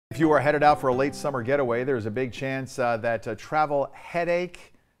you are headed out for a late summer getaway, there's a big chance that a travel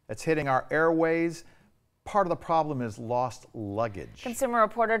headache that's hitting our airways. Part of the problem is lost luggage. Consumer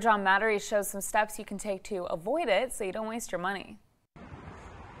reporter John Mattery shows some steps you can take to avoid it so you don't waste your money.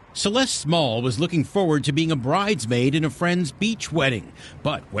 Celeste Small was looking forward to being a bridesmaid in a friend's beach wedding.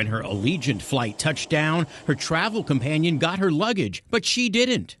 But when her Allegiant flight touched down, her travel companion got her luggage, but she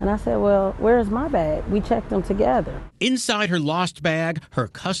didn't. And I said, well, where's my bag? We checked them together. Inside her lost bag, her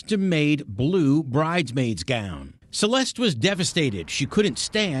custom-made blue bridesmaid's gown. Celeste was devastated. She couldn't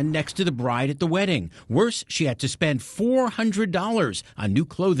stand next to the bride at the wedding. Worse, she had to spend $400 on new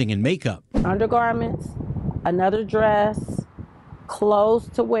clothing and makeup. Undergarments, another dress, clothes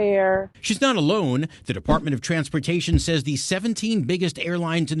to wear. She's not alone. The Department of Transportation says the 17 biggest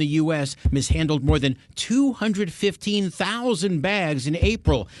airlines in the U.S. mishandled more than 215,000 bags in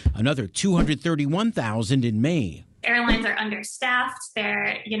April, another 231,000 in May. Airlines are understaffed.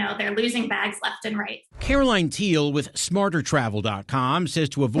 They're losing bags left and right. Caroline Teal with SmarterTravel.com says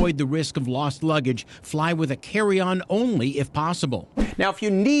to avoid the risk of lost luggage, fly with a carry-on only if possible. Now, if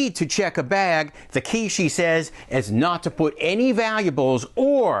you need to check a bag, the key, she says, is not to put any valuables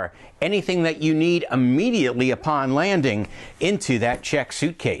or anything that you need immediately upon landing into that checked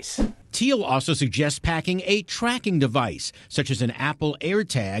suitcase. Teal also suggests packing a tracking device, such as an Apple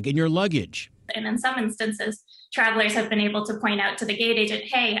AirTag, in your luggage. And in some instances, travelers have been able to point out to the gate agent,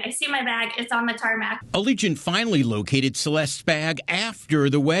 hey, I see my bag, it's on the tarmac. Allegiant finally located Celeste's bag after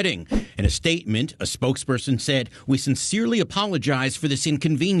the wedding. In a statement, a spokesperson said, "We sincerely apologize for this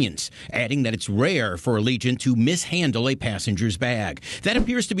inconvenience," adding that it's rare for Allegiant to mishandle a passenger's bag. That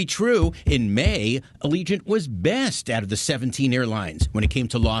appears to be true. In May, Allegiant was best out of the 17 airlines when it came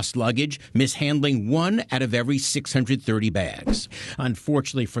to lost luggage, mishandling 1 out of every 630 bags.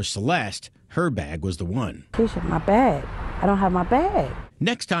 Unfortunately for Celeste, her bag was the one. Keisha, my bag. I don't have my bag.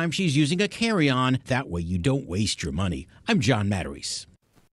 Next time she's using a carry-on, that way you don't waste your money. I'm John Mattery.